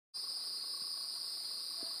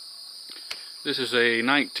This is a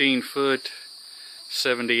 19-foot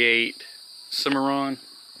 78 Cimarron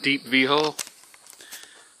Deep V hull.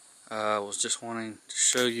 I was just wanting to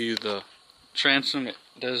show you the transom. It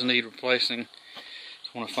does need replacing.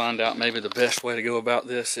 Just want to find out maybe the best way to go about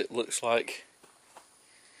this. It looks like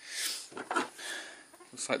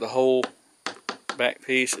the whole back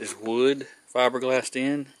piece is wood, fiberglassed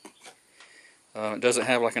in. It doesn't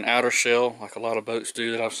have like an outer shell like a lot of boats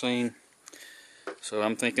do that I've seen. So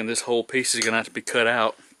I'm thinking this whole piece is going to have to be cut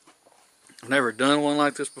out. I've never done one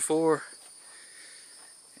like this before,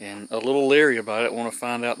 and a little leery about it. Want to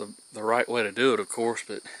find out the right way to do it, of course,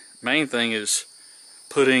 but main thing is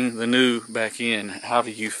putting the new back in. How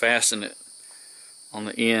do you fasten it on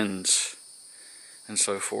the ends and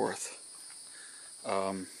so forth?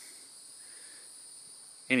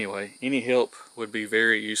 Anyway, any help would be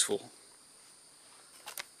very useful.